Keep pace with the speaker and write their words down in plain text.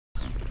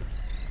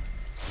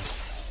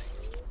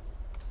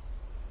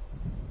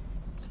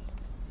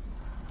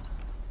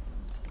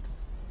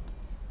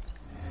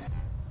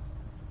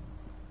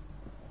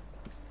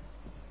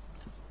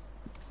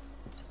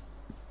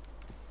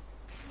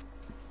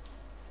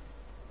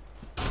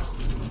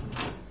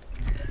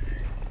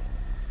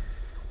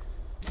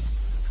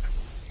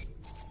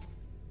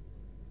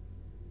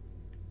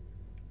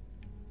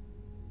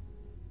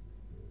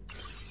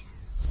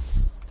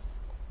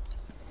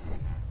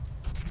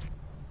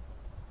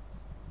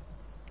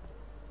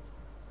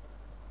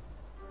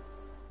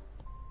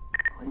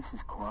This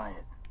is quiet.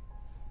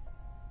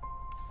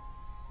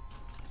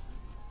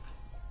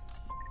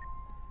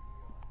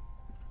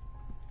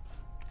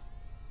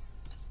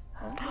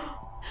 Huh?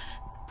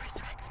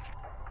 Prisrak.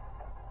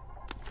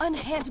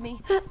 Unhand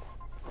me.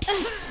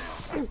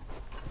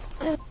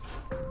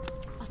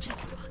 I'll check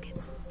his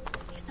pockets.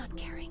 He's not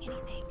carrying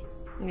anything.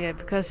 Yeah,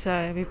 because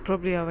we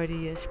probably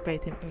already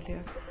sprayed him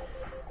earlier.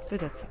 But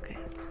that's okay.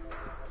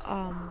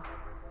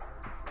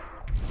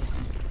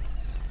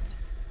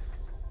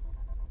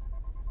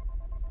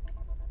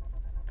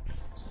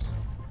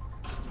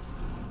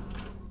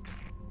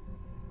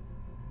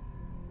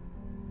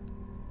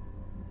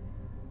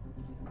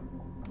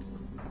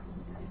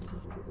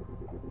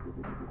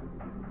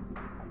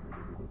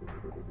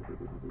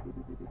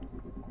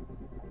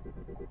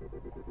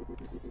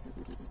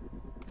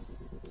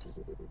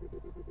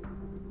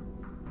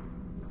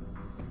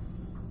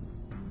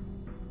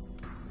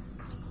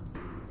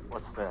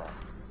 What's that?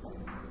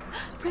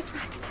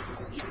 Prisrak,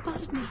 he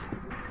spotted me.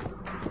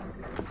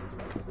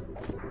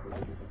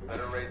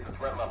 Better raise the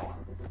threat level.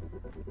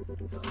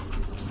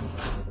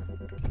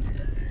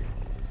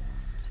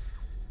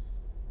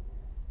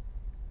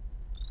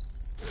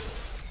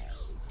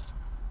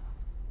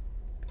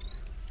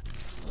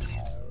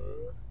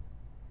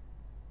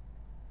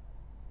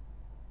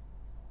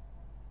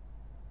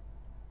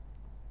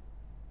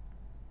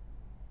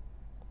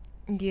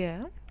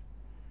 Yeah.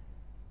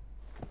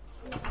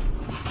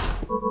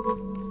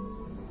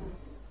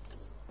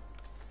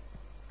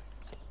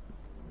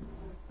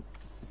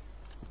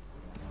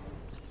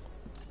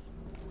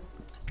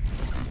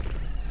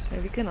 Okay,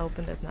 we can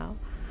open that now.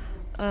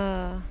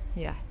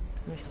 Yeah,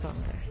 we stop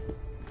there.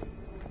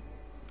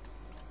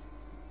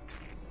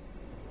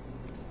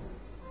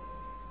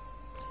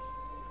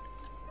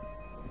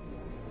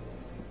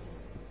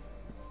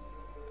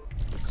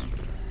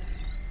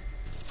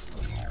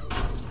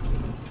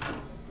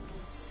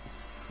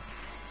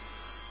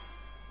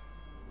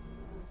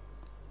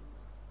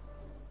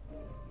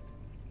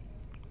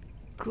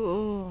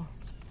 Cool.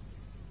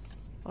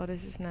 Oh,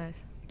 this is nice.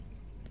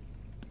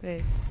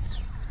 Wait.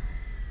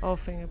 Oh,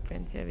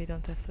 fingerprint. Yeah, we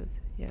don't have that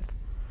yet.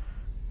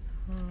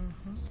 Oh,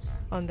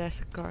 and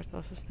there's a card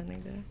also standing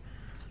there.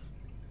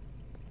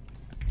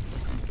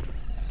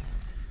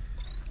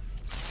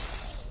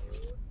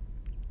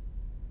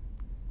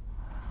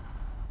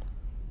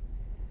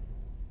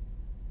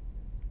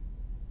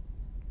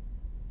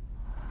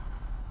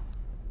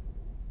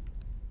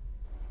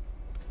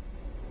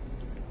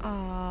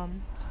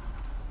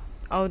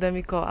 Oh, then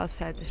we go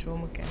outside this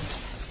room again.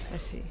 I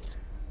see.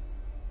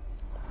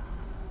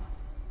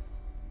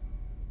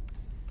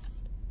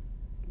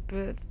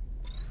 But,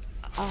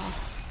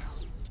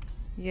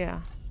 yeah.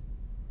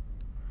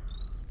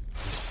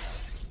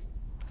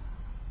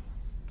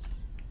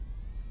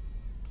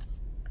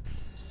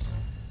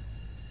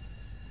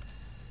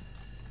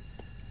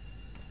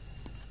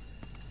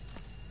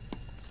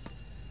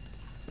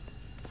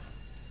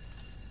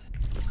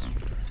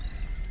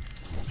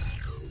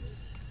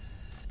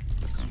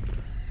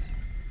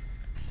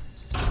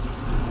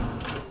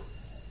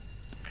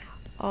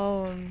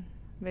 Oh,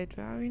 wait,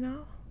 where are we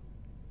now?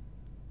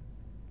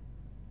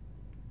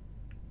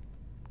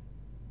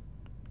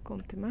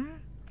 Komt u maar.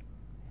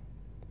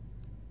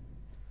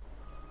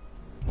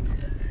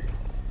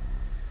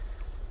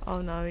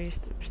 Oh, now he's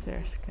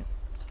upstairs again.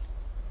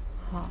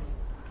 Huh.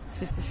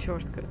 This is the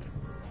shortcut.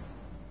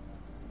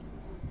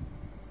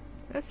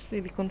 That's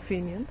really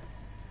convenient.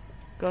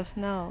 Because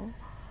now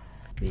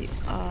we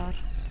are...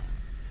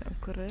 If I'm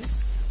correct.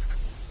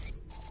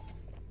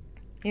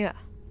 Yeah.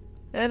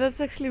 Yeah,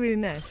 that's actually really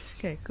nice.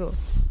 Okay, cool.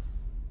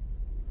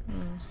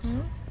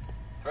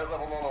 Threat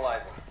level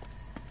normalizing.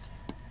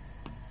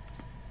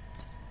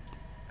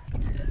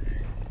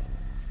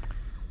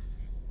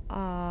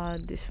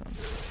 This one.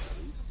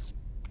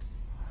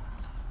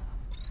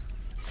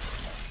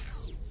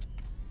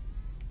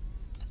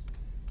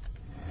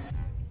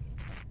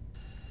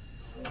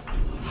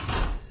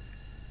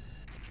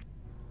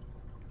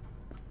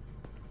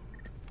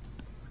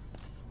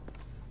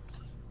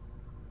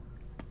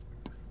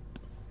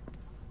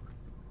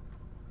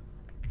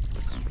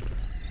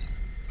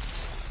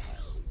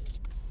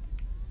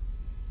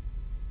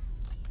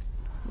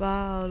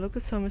 Wow, look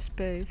at so much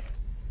space.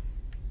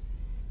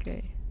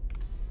 Okay.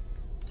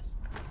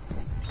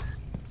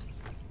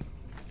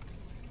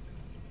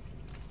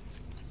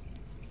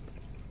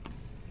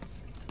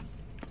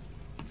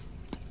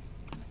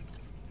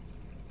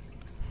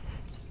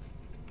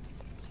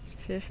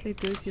 Seriously,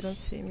 dude, you don't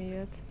see me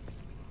yet?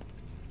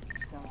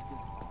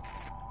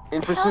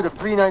 In pursuit of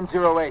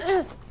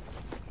 3908.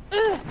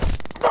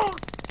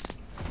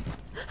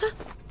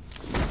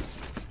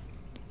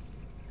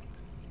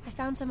 I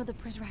found some of the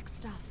Prisrak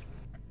stuff.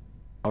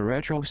 A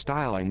retro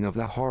styling of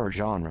the horror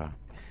genre.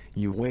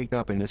 You wake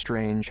up in a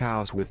strange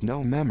house with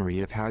no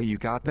memory of how you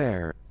got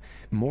there.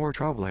 More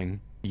troubling,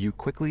 you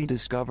quickly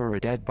discover a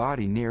dead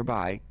body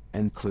nearby,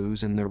 and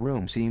clues in the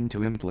room seem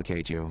to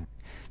implicate you.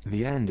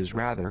 The end is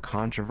rather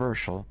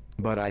controversial,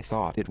 but I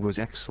thought it was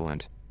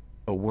excellent.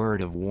 A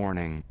word of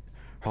warning.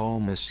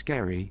 Home is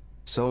scary,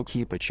 so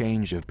keep a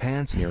change of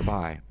pants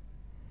nearby.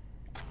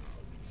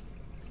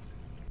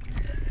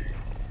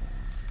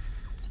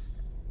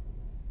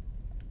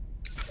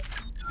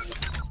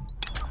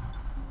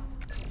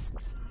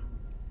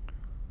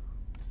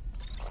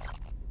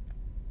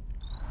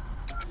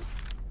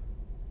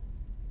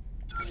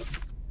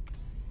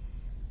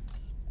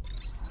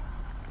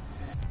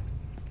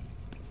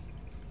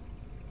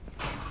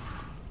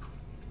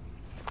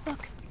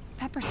 Look,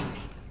 pepper spray.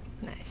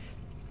 Nice.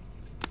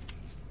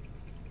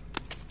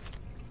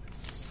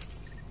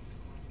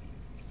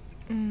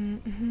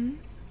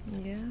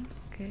 Yeah,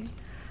 okay.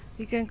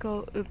 We can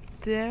go up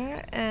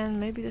there and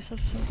maybe there's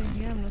also something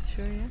here, I'm not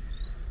sure yet.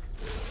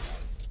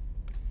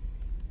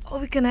 Oh,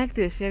 we can hack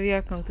this. Yeah, we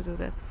are going to do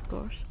that, of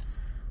course.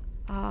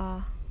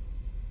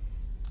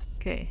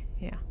 Okay,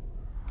 yeah.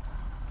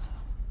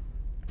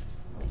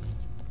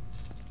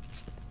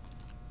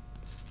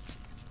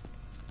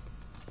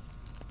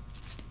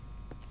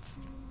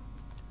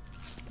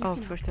 Oh,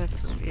 first I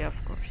have to, yeah,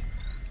 of course.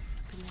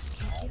 Can this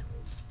keep you?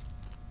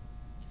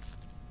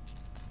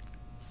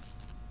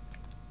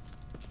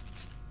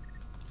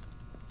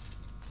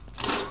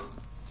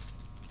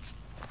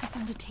 I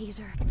found a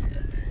taser.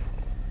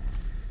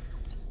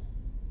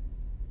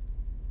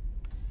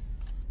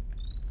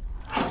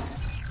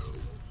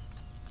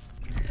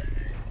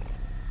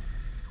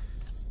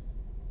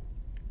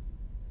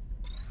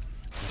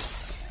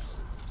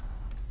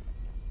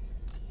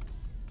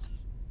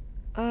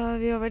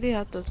 We already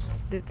had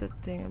did that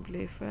thing, I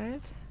believe,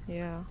 right?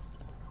 Yeah.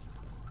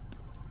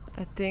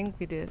 I think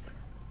we did.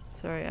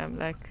 Sorry, I'm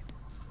like...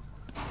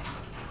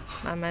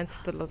 My mind's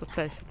at a lot of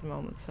places at the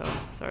moment, so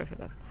sorry for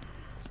that.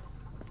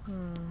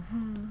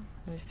 I'm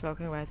just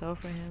walking right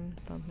over him,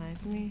 don't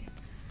mind me.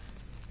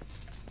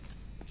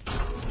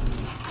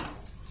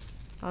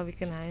 Oh, we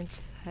can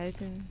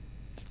hide in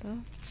stuff?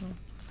 Oh.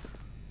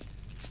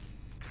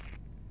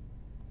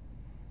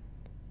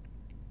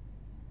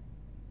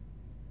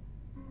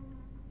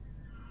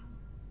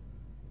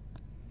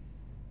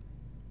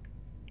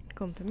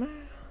 Komt er maar.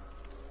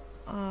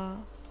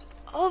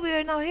 Oh, we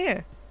are now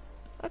here.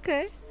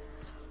 Okay.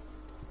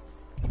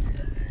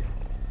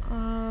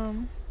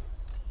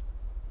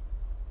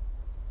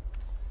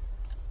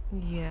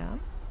 Yeah.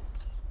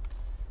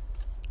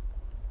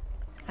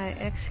 I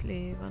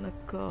actually wanna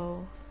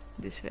go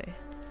this way.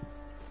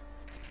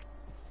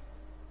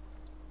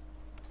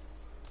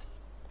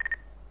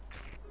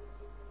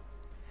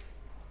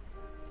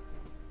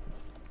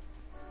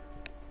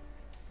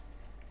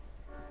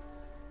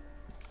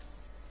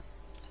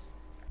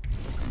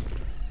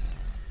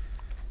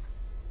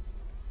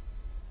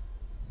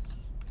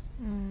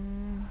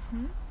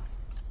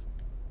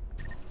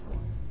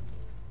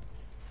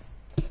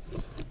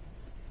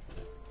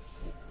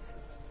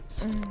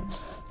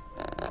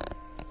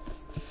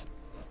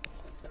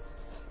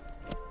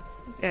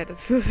 Yeah, that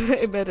feels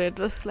way better. It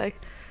was like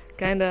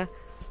kinda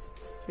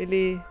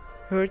really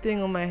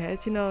hurting on my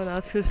head, you know, now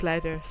it feels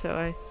lighter,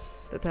 so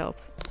that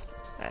helped.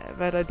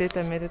 But I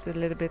made it a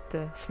little bit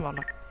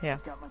smaller. Yeah,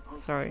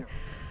 sorry.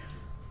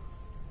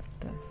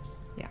 But,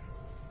 yeah.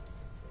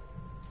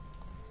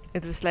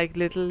 It was like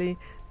literally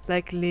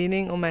like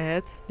leaning on my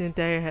head, the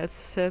entire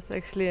headset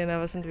actually, and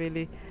I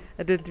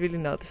didn't really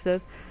notice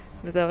that.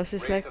 But I was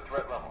just like,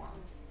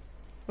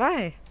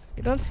 why?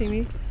 You don't see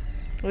me.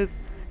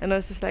 And I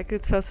was just like,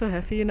 it felt so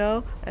heavy, you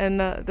know. And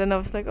then I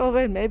was like, oh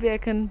wait, maybe I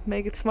can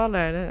make it smaller.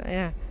 And,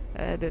 yeah,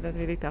 I didn't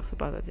really talk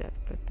about it yet,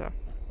 but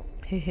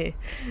hehe.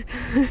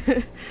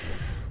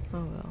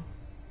 Oh well.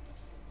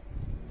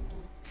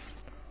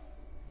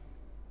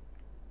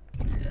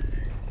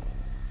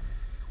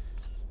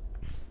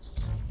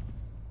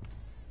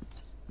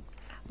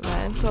 Well,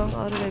 I'm going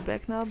all the way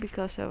back now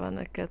because I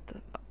wanna get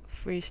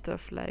free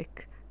stuff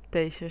like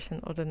tasers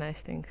and other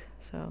nice things.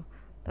 So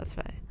that's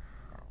why.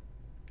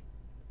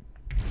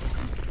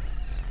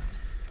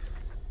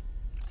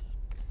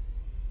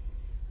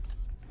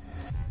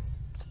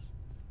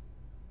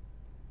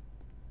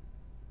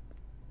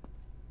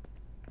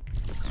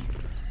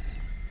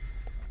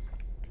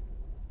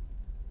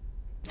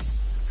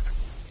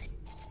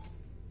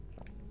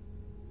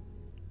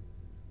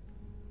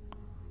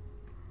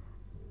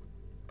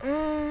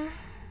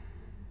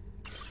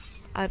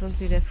 I don't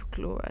really have a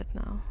clue right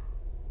now.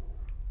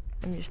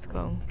 I'm just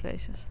going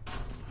places.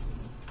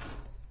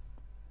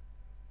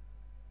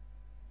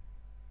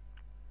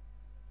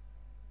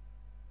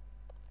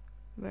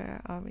 Where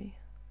are we?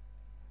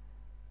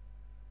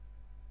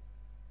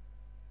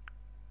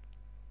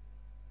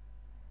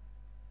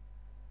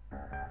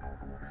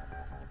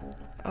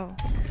 Oh.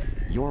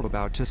 You're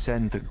about to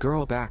send the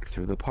girl back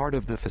through the part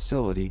of the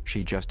facility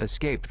she just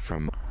escaped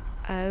from.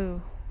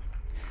 Oh.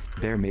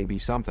 There may be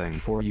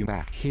something for you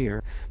back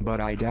here, but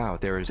I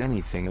doubt there is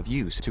anything of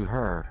use to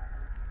her.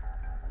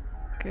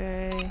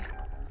 Okay.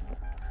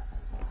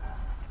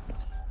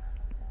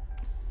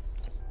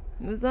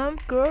 But I'm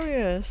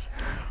curious.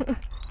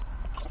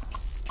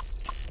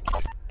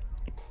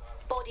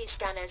 Body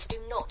scanners do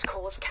not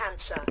cause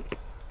cancer.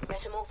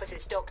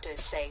 Metamorphosis doctors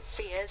say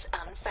fears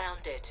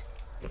unfounded.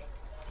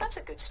 That's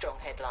a good strong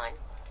headline.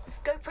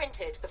 Go print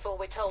it before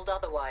we're told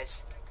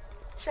otherwise.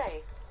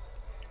 Say,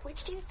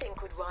 which do you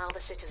think would rile the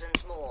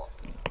citizens more?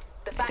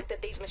 The fact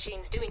that these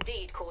machines do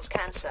indeed cause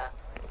cancer,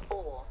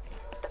 or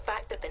the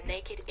fact that the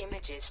naked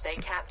images they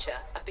capture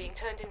are being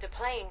turned into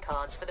playing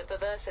cards for the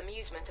perverse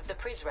amusement of the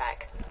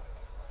Prizrak?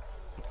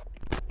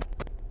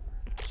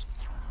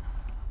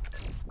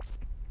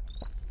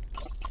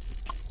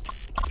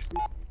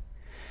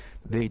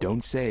 They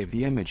don't save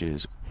the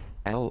images.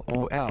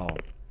 LOL.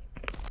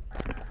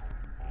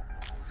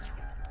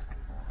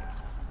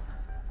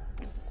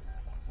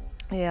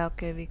 Yeah,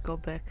 okay, we go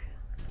back.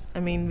 I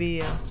mean,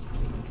 we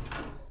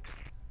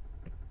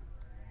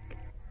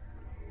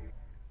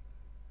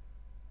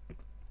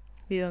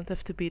don't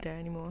have to be there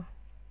anymore.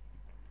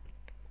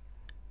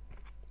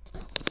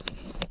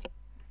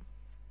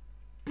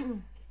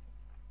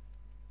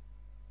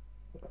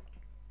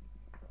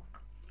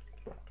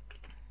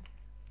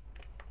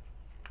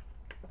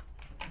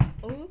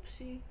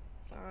 Oopsie,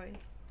 sorry.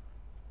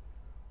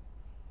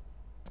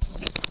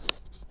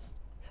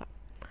 So,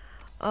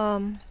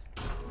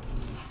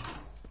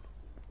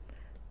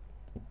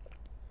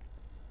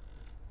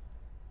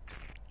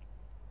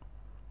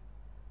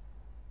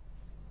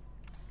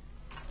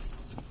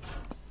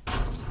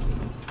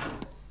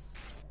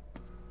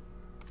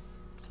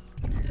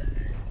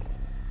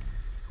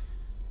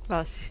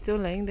 oh, she's still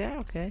laying there?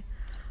 Okay.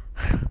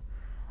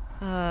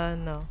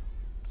 No.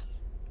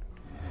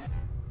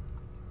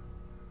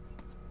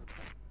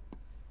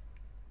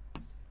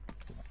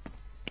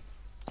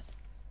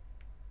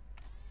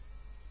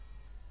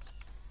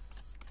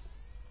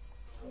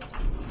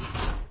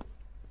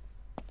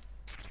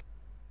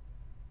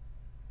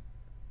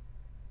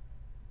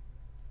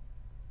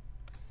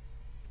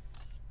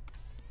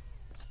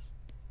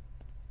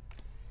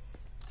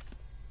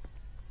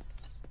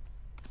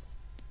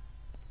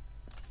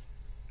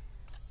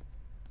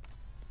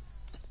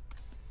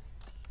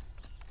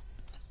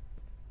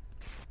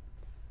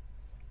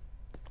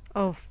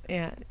 Oh,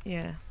 yeah,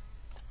 yeah.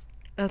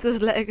 Dat is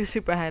like a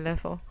super high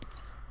level.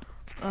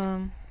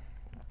 But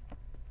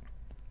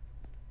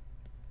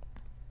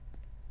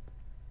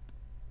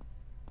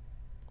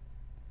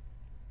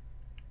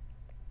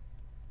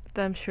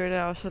I'm sure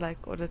there are also like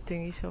other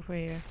thingies over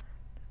here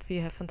that we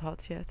haven't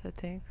had yet, I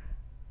think.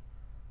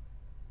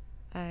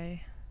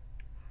 I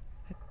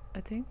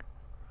think.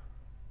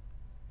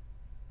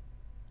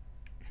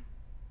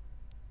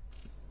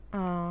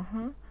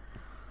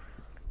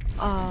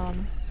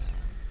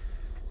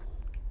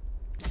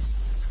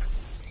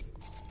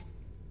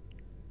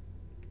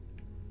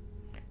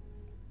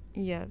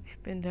 Yeah,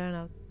 we've been there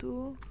now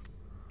too.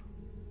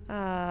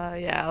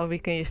 Yeah, we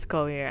can just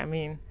go here. I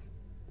mean,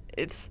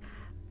 it's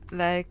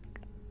like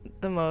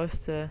the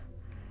most, hoe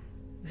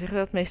zeg je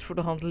dat, meest voor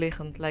de hand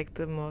liggend, like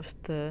the most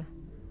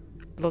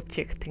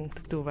logic thing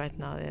to do right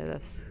now. Yeah,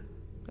 that's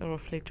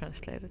roughly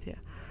translated, yeah.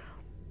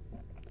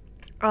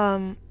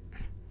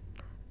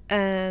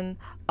 And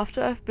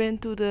after I've been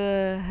to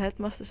the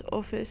headmaster's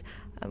office,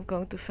 I'm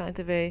going to find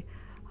a way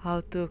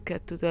how to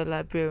get to the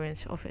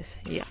librarian's office.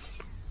 Yeah,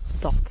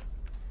 that.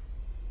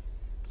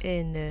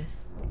 And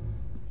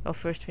well,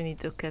 first we need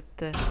to get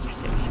the stairs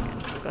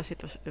again because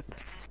it was up.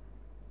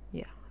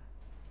 Yeah.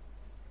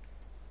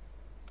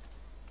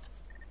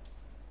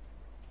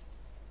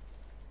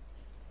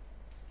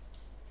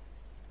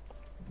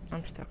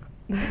 I'm stuck.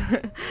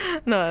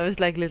 No, I was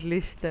like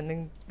literally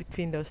standing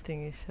between those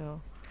thingies,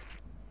 so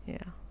yeah.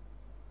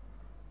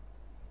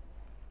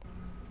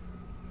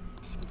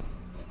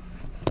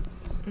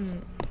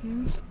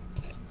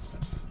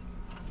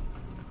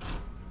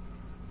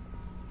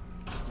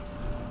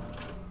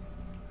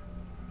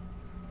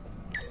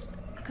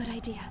 Good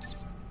idea.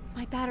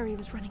 My battery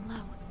was running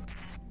low.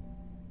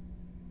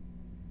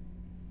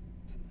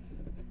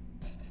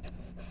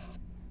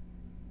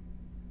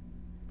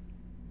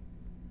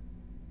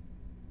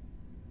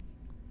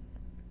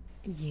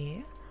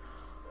 Yeah.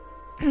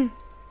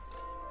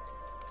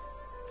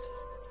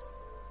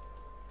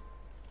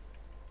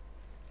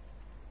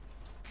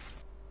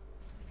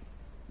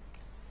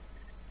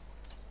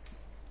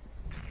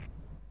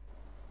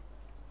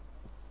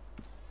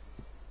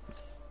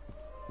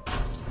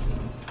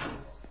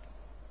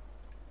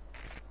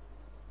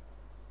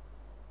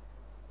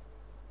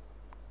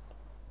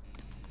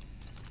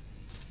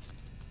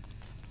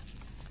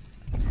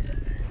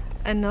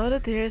 I know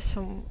that there's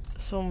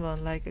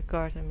someone, like a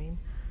guard, I mean,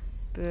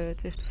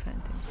 but we have to find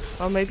him.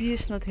 Or maybe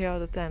he's not here all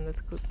the time, that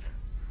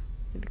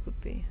really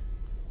could be.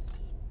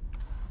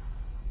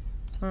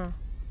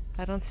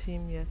 I don't see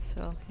him yet,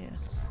 so yeah.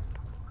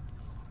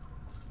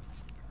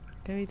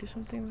 Can we do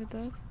something with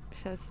that,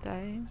 besides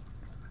dying?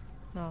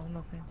 No,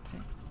 nothing.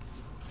 Okay.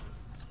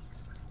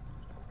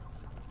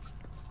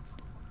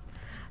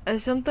 I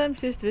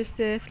sometimes just wish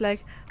they have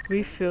like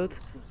refilled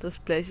those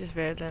places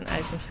where then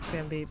items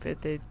can be,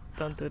 but they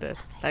don't do that.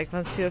 Like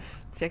once you have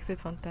checked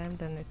it one time,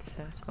 then it's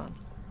gone.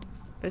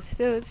 But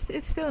still,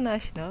 it's still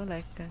nice, you know,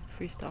 like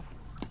free stuff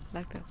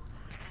like that.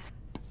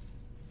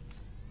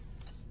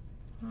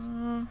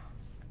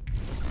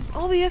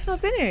 Oh, we have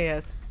not been here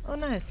yet. Oh,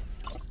 nice.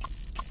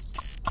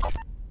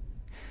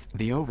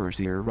 The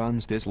overseer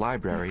runs this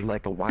library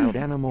like a wild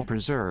animal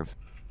preserve.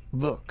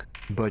 Look,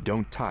 but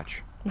don't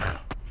touch.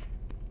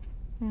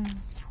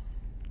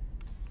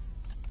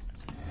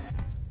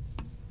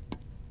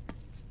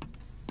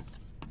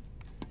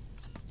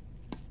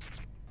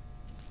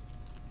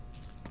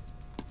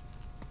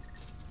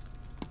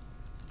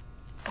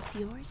 What's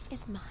yours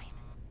is mine.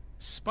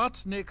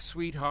 Sputnik,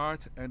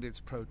 sweetheart, and its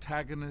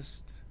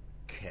protagonist,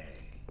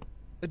 Kay.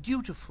 A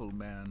dutiful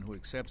man who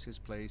accepts his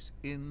place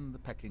in the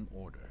pecking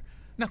order.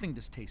 Nothing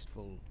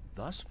distasteful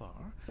thus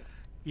far.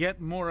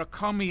 Yet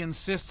Murakami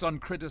insists on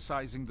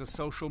criticizing the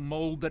social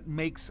mold that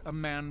makes a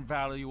man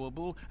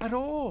valuable at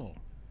all.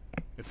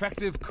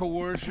 Effective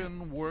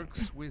coercion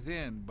works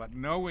within, but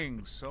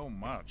knowing so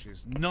much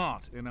is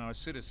not in our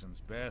citizens'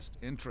 best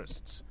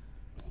interests.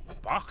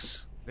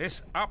 Box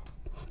this up,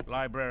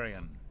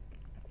 librarian.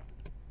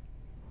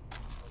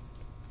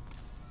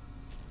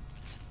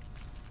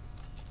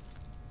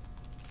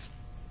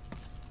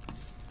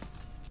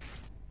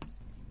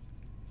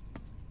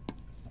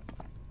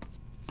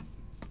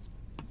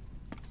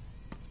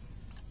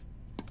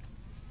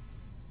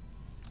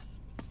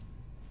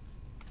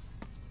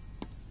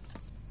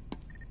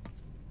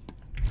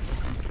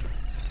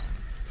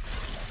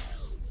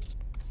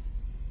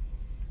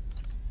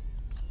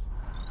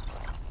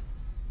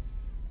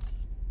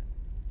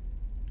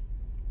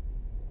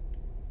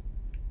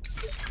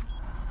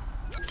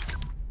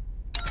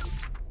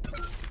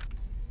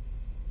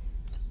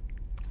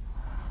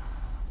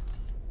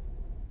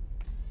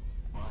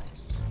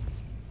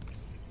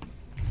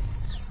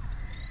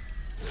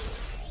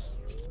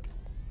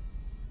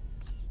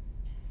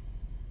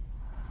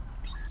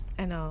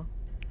 I know.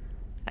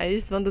 I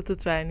just wanted to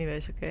try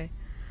anyways, okay?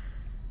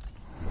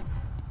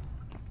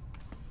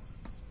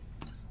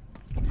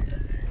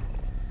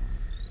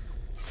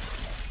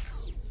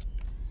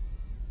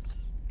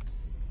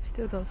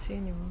 Still don't see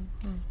anyone.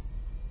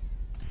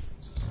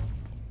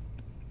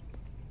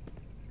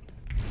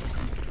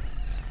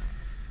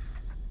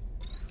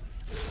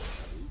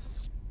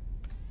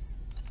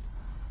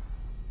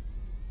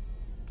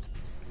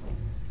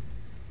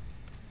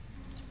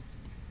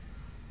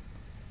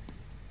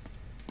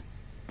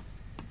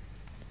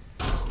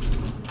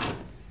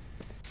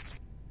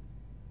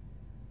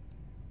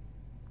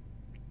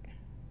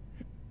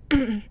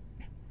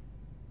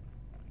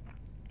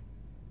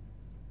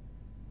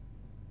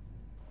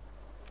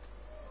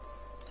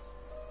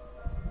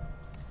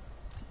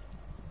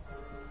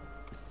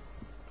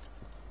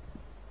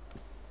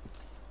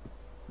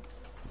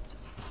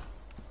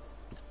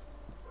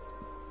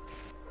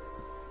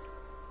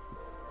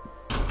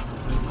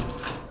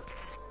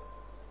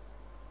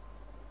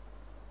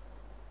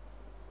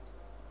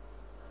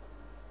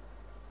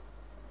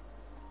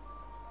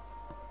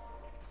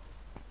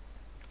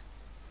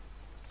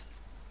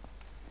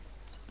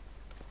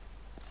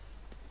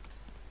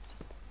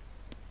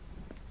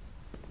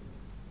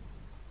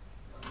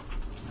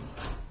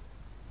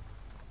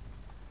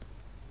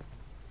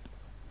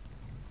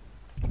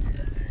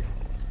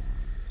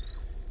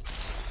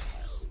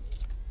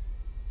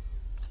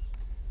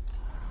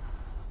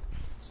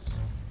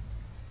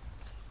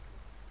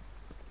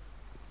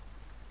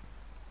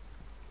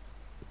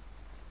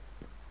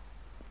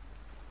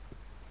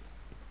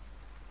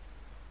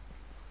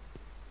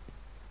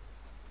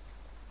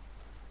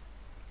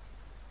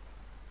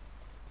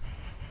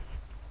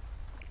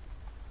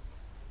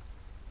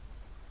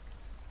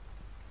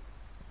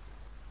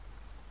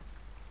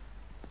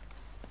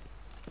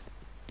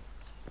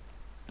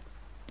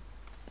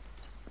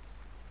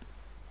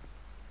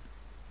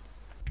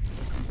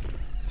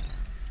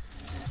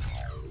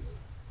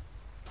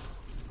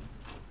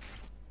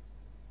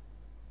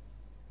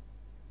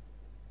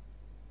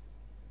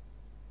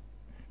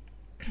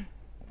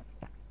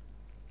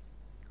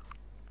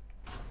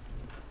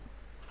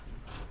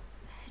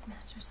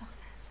 Headmaster's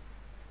office.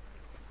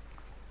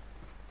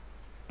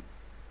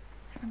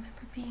 I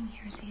remember being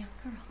here as a young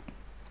girl.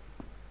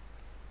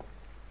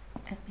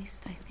 At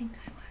least I think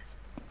I was.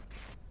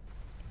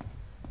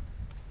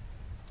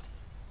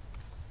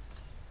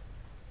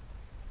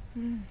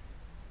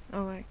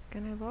 Oh wait,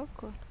 can I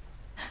walk or?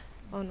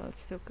 Oh no,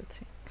 it's still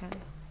cutscene, kind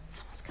of.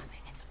 Someone's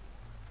coming.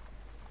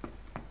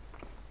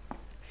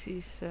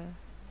 She's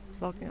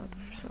walking out of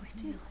herself. What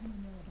do I do?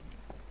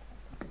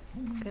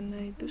 Can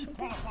I do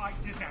something?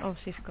 Oh,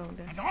 she's going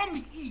there. And on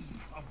the eve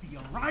of the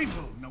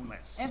arrival, no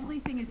less.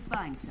 Everything is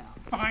fine, sir.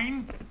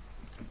 Fine?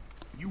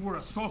 You were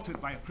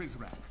assaulted by a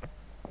prisoner.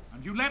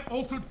 And you let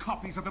altered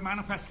copies of the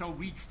manifesto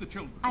reach the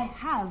children. I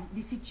have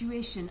the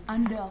situation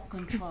under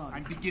control.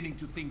 I'm beginning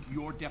to think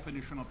your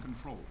definition of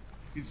control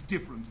is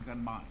different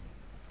than mine.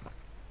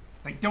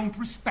 They don't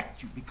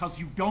respect you because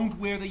you don't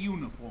wear the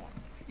uniform.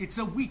 It's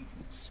a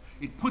weakness.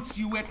 It puts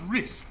you at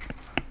risk.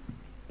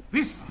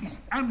 This is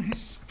an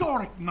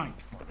historic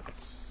night for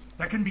us.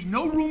 There can be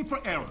no room for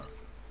error.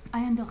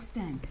 I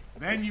understand.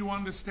 Then you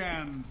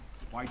understand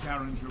why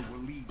Derringer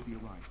will lead the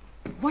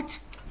arrival. What?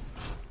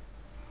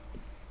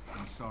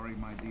 I'm sorry,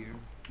 my dear.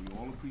 We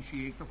all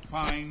appreciate the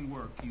fine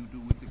work you do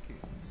with the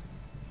kids.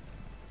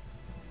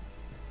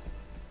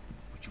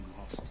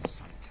 lost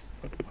sight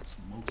of what's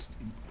most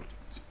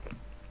important.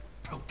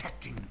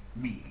 Protecting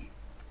me.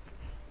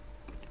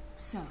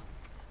 Sir,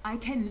 I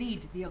can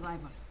lead the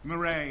arrival.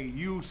 Murray,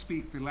 you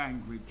speak the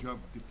language of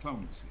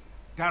diplomacy.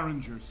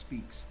 Derringer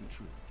speaks the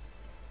truth.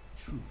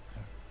 Truth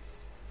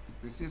hurts.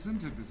 This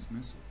isn't a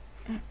dismissal.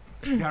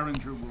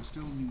 Derringer will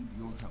still need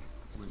your help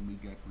when we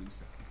get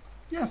reset.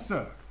 Yes,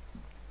 sir.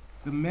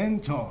 The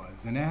mentor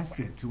is an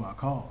asset to our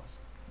cause.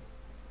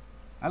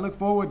 I look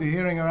forward to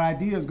hearing her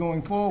ideas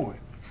going forward.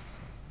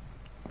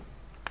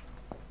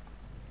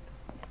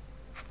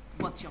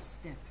 Watch your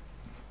step.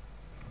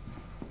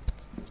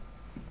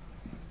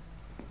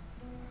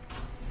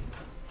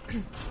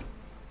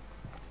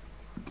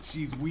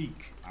 She's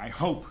weak. I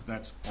hope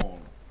that's all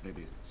it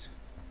is.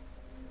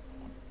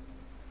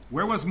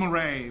 Where was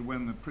Murray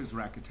when the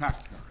Prizrak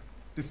attacked her?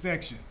 The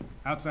section,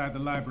 outside the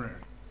library.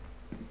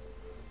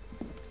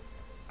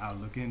 I'll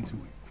look into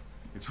it.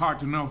 It's hard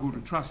to know who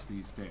to trust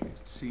these days.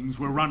 It seems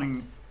we're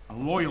running a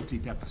loyalty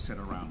deficit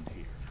around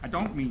here. I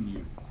don't mean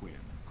you, Quinn,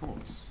 of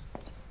course.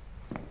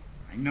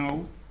 I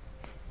know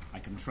I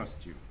can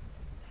trust you.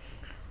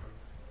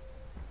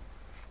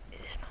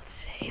 It's not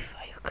safe,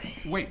 are you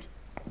crazy? Wait.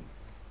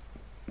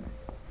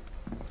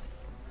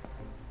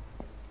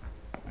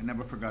 I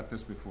never forgot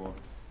this before.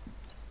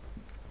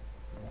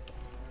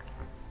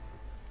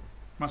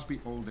 Must be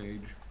old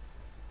age.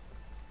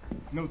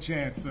 No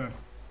chance, sir.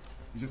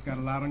 You just got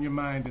a lot on your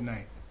mind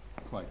tonight.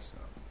 Quite so.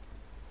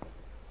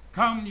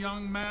 Come,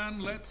 young man,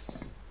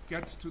 let's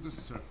get to the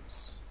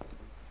surface.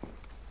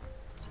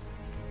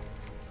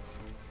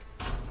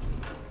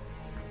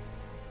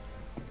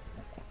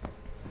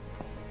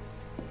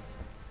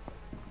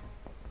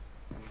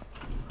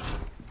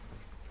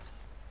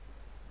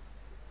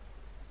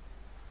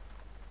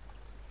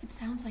 It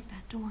sounds like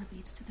that door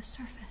leads to the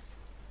surface.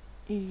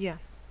 Yeah.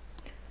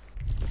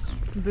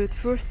 But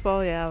first of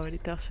all, yeah, I already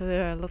thought so.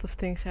 There are a lot of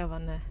things I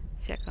wanna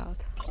check out.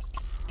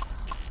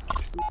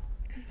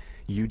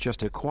 You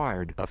just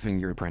acquired a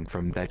fingerprint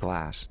from that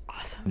glass.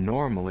 Awesome.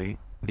 Normally,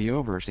 the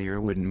overseer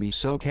wouldn't be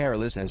so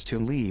careless as to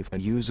leave a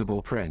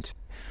usable print.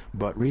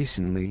 But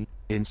recently,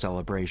 in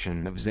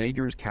celebration of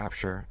Zager's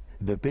capture,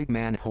 the big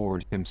man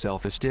poured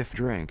himself a stiff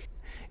drink,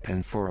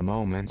 and for a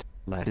moment,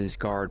 let his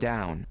guard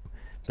down.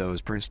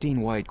 Those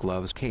pristine white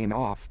gloves came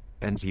off,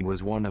 and he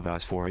was one of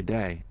us for a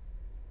day.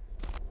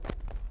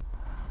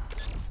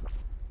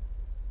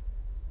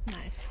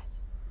 Nice.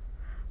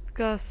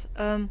 Because,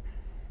 where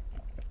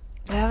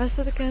was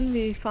that again?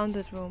 We found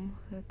that room.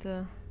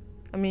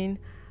 I mean,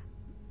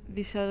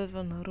 we saw that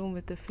one room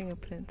with the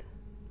fingerprint.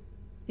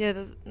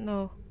 Yeah,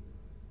 no.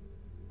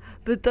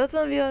 But that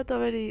one we had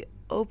already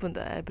opened,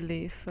 I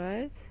believe,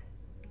 right?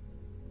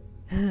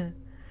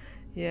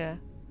 Yeah.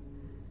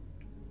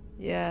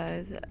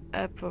 Yeah,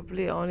 I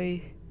probably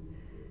only...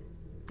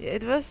 Yeah,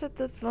 it was at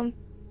that one...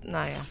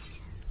 Nah, yeah.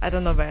 I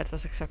don't know where it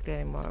was exactly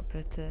anymore,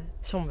 but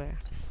somewhere.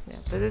 Yeah,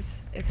 but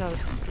it's how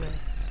it's played.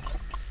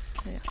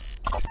 Yeah.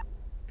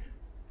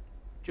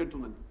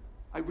 Gentlemen,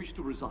 I wish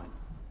to resign.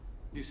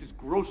 This is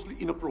grossly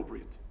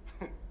inappropriate.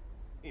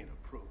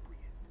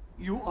 Inappropriate.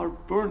 You are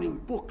burning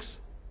books.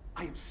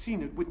 I have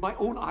seen it with my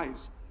own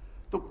eyes.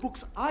 The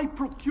books I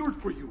procured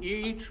for you.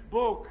 Each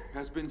book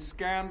has been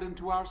scanned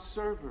into our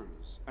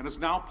servers and is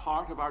now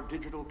part of our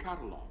digital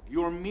catalog.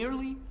 You're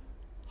merely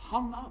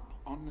hung up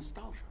on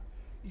nostalgia.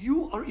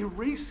 You are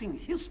erasing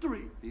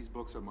history. These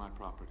books are my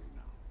property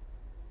now.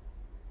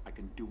 I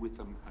can do with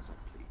them as I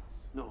please.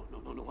 No.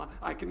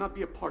 I cannot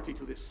be a party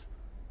to this.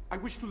 I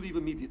wish to leave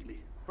immediately.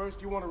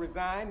 First you want to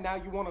resign, now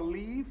you want to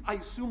leave? I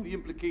assume the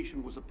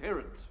implication was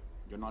apparent.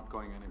 You're not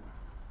going anywhere.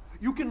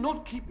 You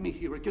cannot keep me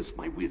here against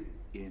my will.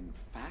 In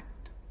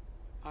fact,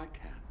 I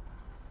can.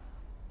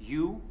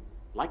 You,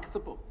 like the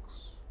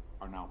books,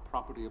 are now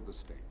property of the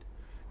state.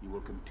 You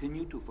will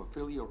continue to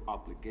fulfill your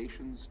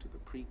obligations to the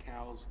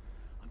pre-cals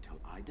until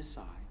I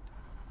decide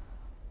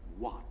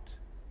what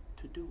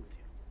to do with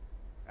you.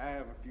 I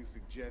have a few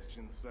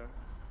suggestions, sir.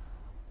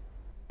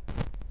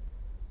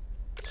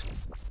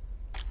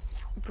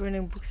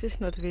 Burning books is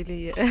not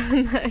really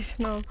nice,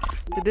 no.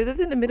 They did it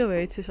in the Middle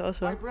Ages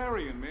also.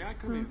 Librarian, may I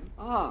come in?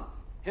 Ah,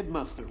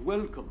 Headmaster,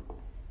 welcome.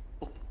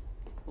 Ay,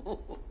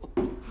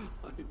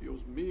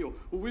 Dios mío,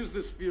 who is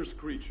this fierce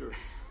creature?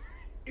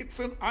 It's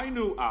an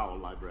Ainu owl,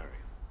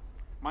 librarian.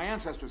 My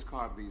ancestors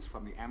carved these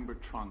from the amber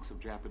trunks of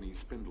Japanese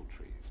spindle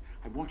trees.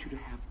 I want you to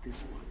have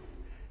this one.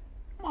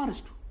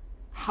 Modest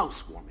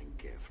housewarming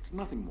gift,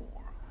 nothing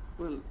more.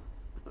 Well,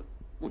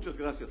 muchas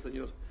gracias,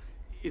 señor.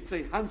 It's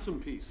a handsome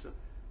piece.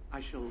 I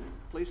shall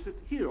place it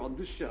here on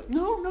this shelf.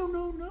 No.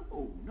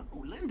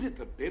 Lend it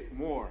a bit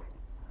more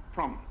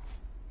prominence.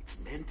 It's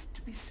meant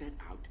to be set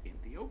out in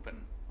the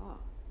open. Ah.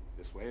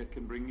 This way it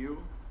can bring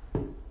you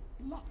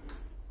luck.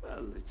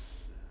 Well, it's...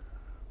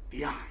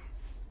 The eyes.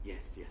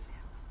 Yes.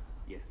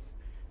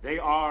 They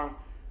are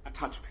a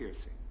touch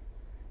piercing.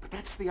 But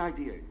that's the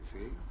idea, you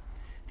see.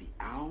 The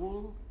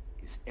owl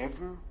is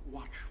ever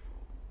watchful.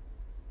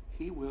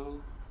 He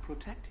will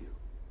protect you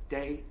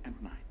day and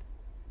night.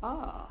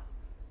 Ah,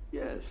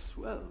 yes,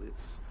 well,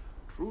 it's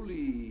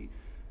truly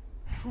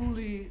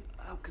Truly,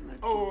 how can I...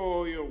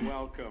 Oh, you're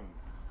welcome.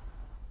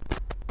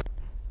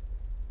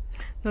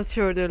 Not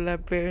sure the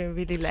librarian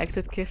really liked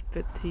that gift,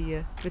 but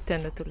he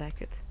pretended to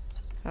like it.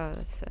 Oh,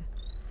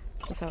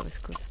 that's always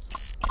good.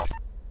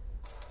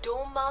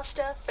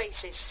 Dawnmaster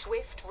faces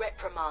swift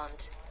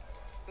reprimand.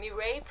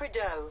 Mireille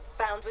Prideaux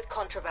found with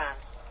contraband.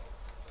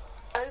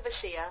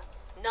 Overseer,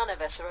 none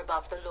of us are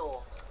above the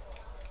law.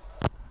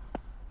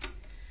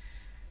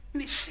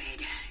 Miss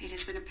Sade, it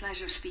has been a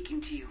pleasure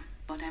speaking to you,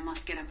 but I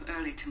must get up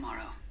early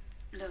tomorrow.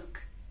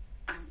 Look,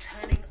 I'm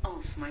turning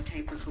off my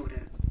tape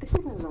recorder. This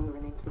is no longer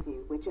an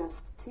interview. We're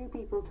just two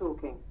people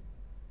talking.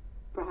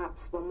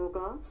 Perhaps one more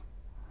glass?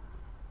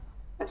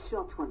 A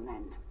short one,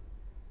 then.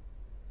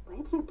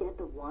 Where do you get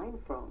the wine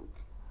from?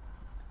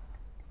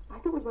 I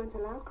thought we weren't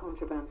allowed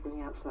contraband from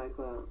the outside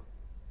world.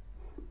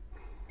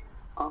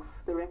 Off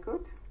the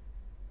record?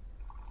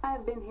 I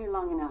have been here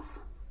long enough.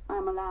 I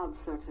am allowed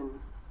certain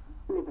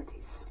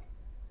liberties.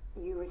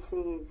 You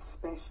receive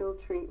special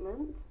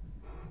treatment?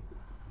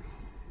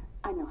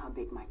 I know how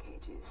big my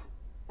cage is.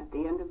 At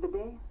the end of the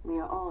day, we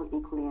are all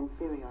equally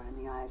inferior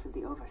in the eyes of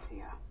the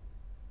Overseer.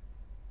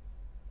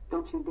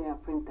 Don't you dare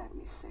print that,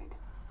 Miss Sade.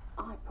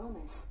 I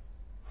promise.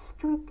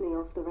 Strictly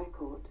off the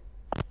record.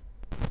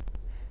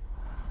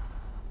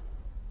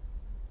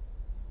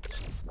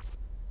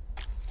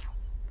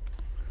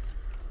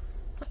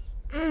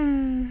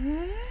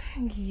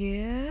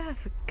 Ja,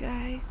 even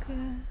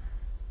kijken.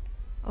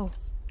 Oh.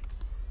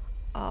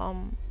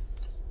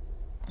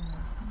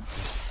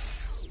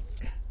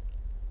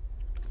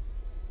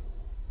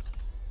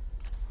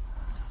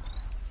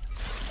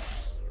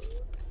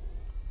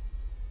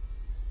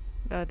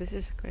 Oh, this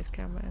is a great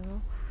camera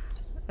angle.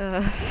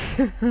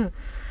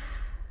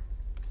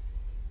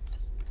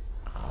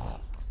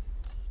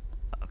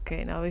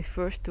 Okay, now we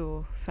first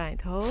to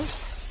find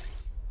host.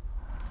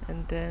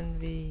 And then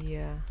we,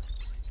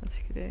 what's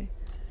it today?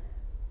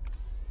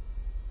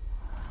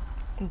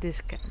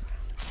 This camera.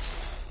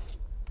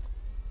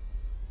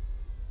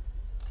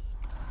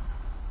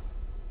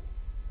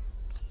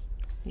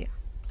 Yeah.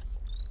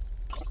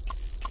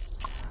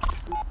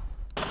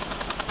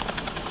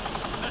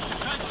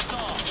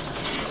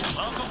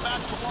 Welcome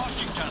back to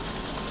Washington.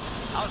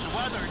 How's the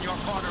weather in your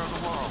corner of the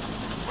world?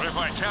 What if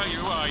I tell you,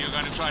 are you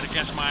going to try to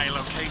guess my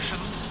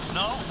location?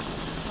 No,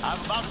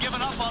 I've about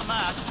given up on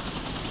that.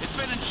 It's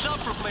been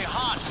insufferably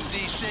hot in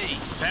D.C.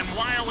 Then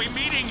why are we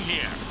meeting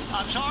here?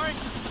 I'm sorry?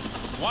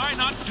 Why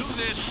not do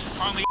this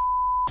on the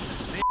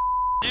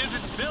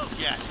isn't built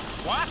yet.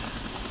 What?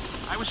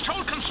 I was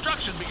told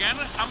construction began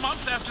a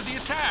month after the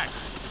attack.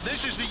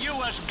 This is the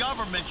U.S.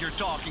 government you're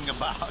talking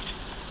about.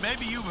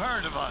 Maybe you've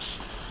heard of us.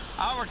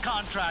 Our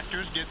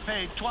contractors get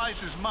paid twice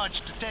as much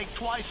to take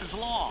twice as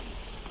long.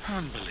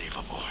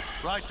 Unbelievable.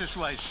 Right this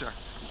way, sir.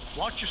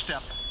 Watch your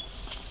step.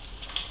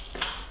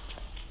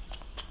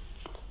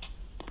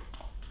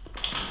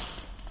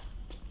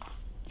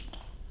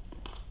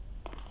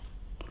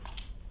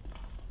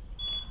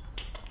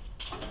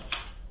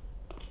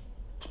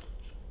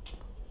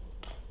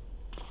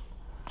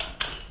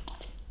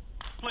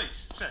 Please,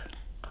 sit.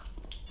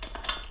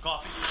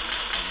 Coffee?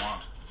 I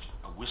want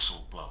a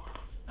whistleblower.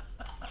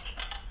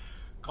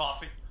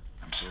 Coffee?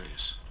 I'm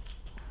serious.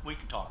 We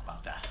can talk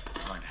about that.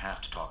 We're going to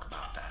have to talk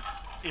about that.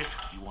 If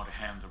you want to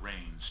hand the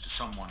reins to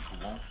someone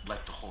who won't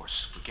let the horse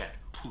forget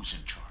who's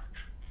in charge.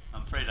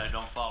 I'm afraid I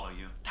don't follow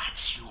you.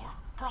 That's your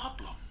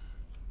problem.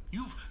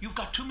 You've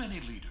got too many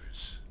leaders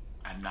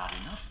and not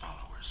enough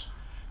followers.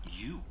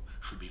 You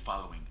should be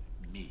following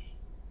me.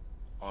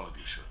 All of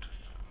you should.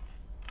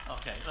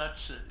 Okay, let's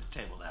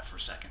table that for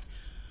a second.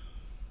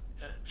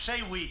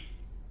 Say we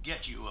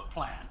get you a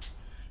plant,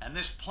 and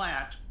this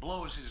plant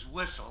blows his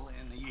whistle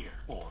in the year.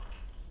 Or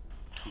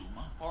 2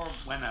 months. Or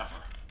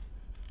whenever.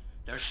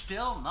 They're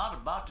still not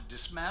about to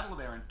dismantle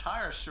their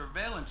entire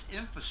surveillance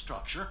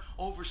infrastructure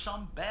over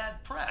some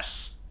bad press.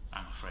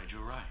 I'm afraid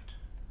you're right.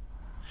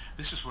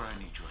 This is where I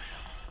need your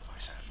help,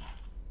 Vice Admiral.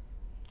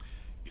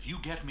 If you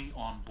get me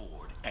on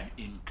board and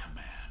in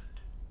command,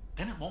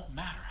 then it won't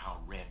matter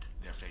how red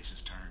their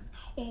faces turn,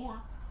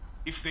 or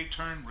if they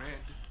turn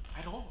red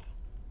at all.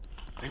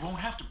 They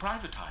won't have to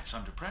privatize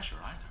under pressure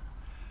either.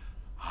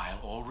 I'll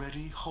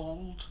already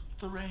hold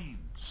the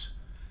reins.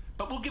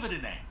 But we'll give it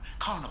a name.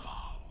 Carnival.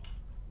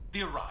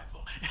 The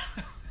Arrival.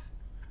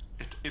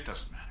 It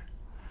doesn't matter.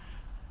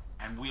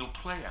 And we'll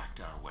play act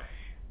our way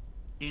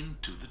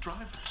into the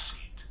driver's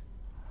seat.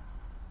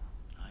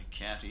 I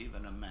can't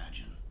even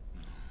imagine.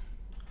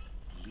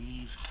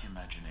 Leave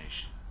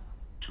imagination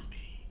to me.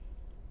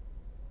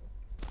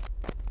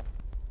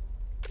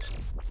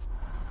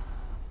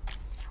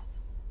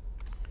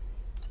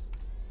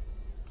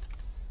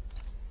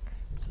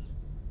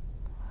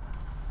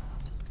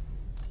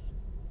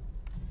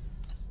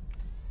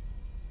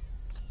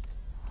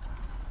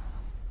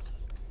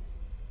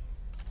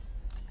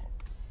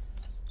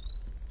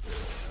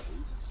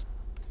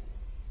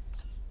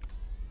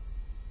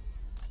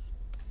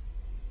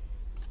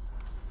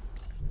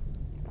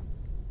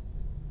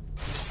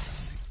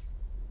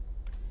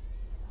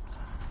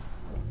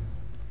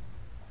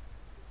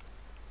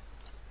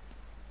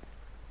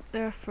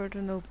 there are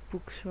further no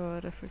books or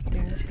whatever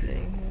things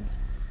staying here?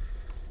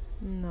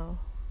 No.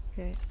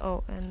 Okay.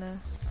 Oh, and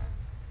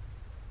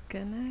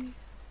can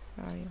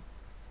I? Where are you?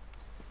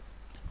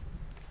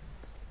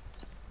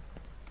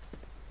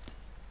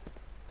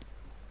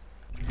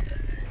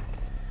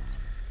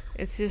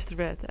 It's just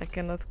red. I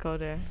cannot go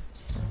there.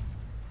 So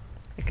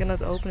I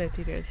cannot open it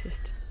either. It's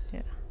just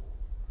yeah.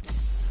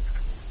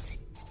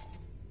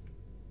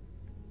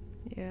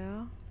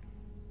 Yeah.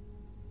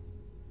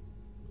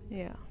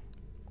 Yeah.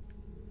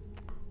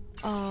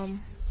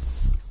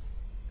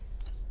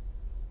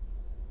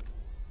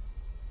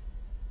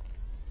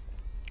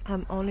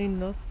 I'm only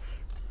not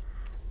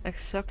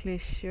exactly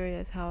sure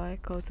yet how I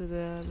go to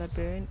the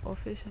librarian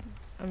office.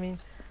 I mean,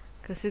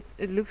 cause it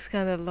looks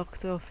kind of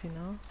locked off, you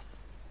know,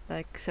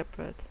 like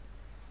separate.